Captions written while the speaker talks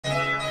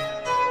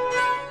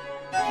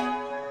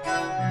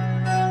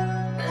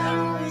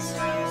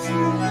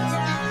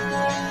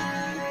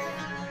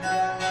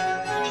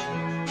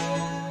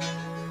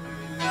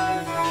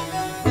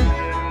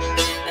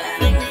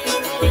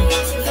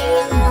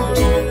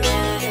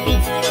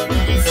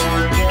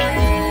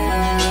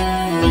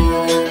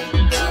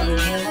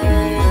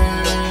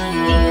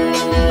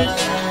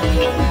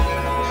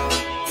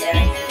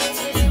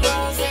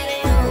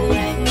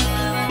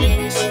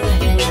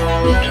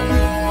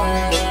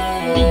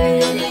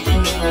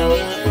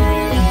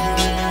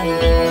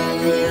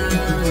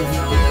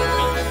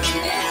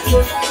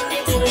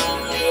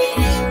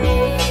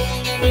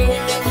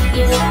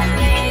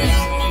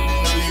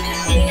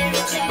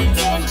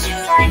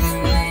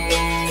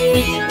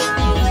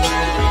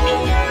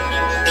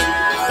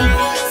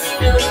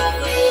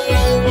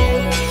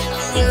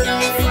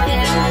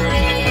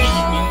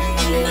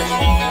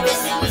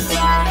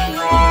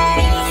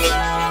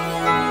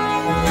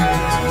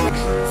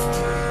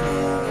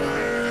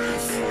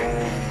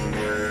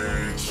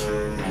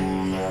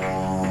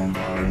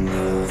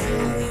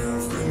that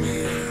you've been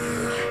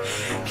here,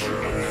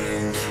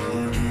 trying to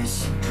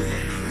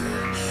disappear.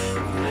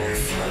 We're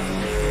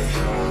finally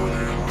caught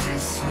in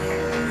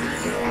despair.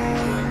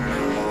 You're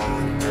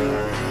not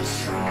that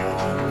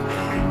strong,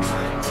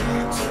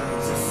 addicted to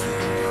the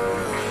fear.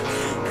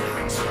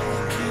 But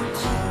time to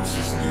close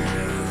is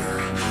near.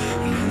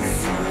 You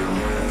feel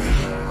it.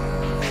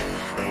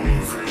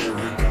 Elevator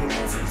without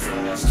moving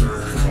faster.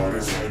 Caught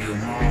inside your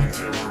mind,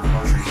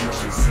 terrorizing huge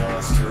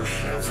disaster.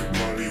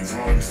 Everybody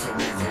runs, tell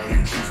me why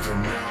you choose to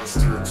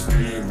master.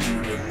 Staying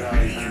through the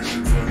night, you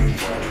should run and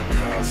find a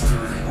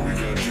pastor. We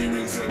got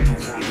demons that the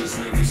world has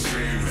never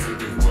seen.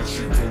 Flipping flesh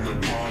from the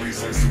bodies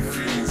like some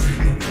fiends. In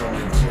the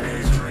common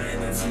claims, drain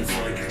and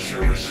feel like you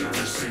cherish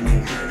every single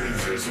minute.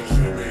 There's a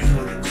limit,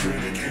 you're the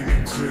critic in the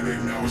clinic.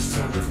 Now it's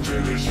time to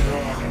finish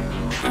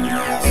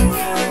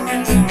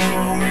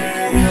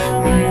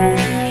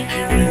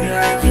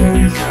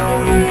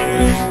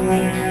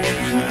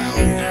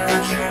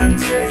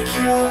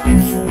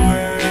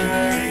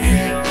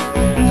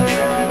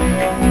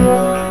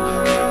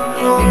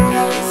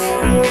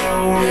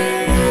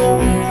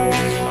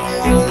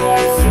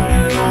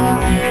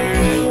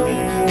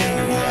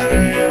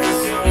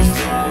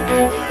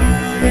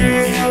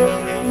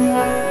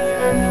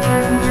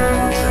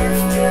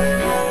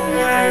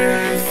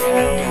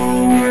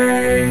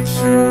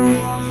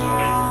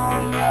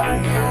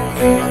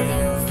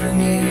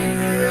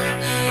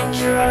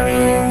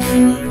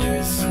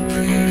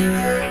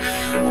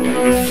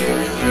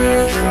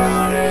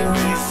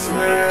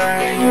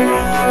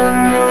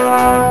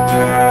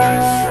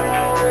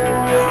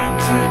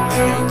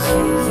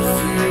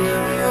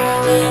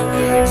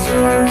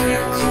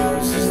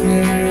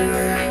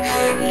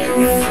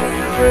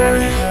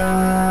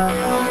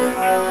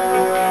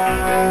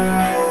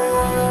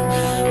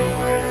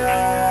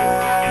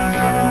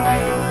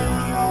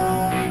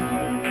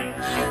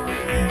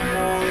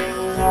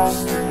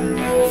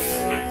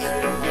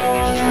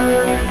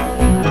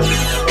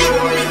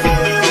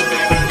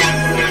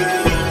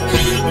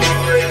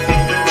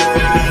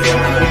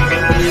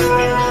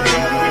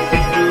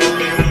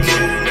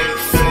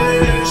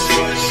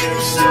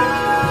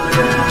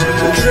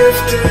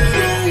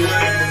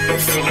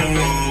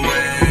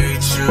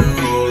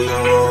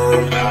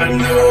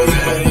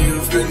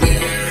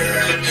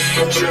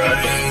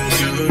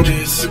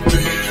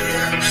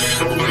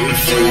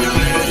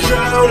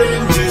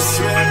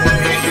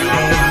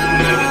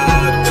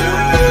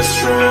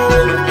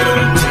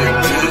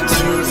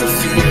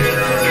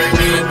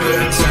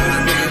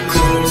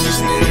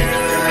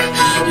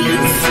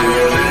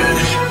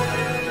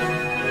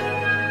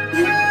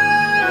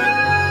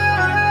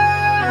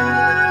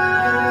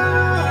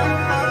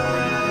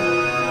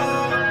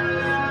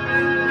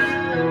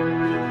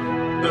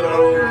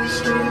No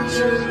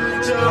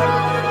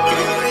restrictions.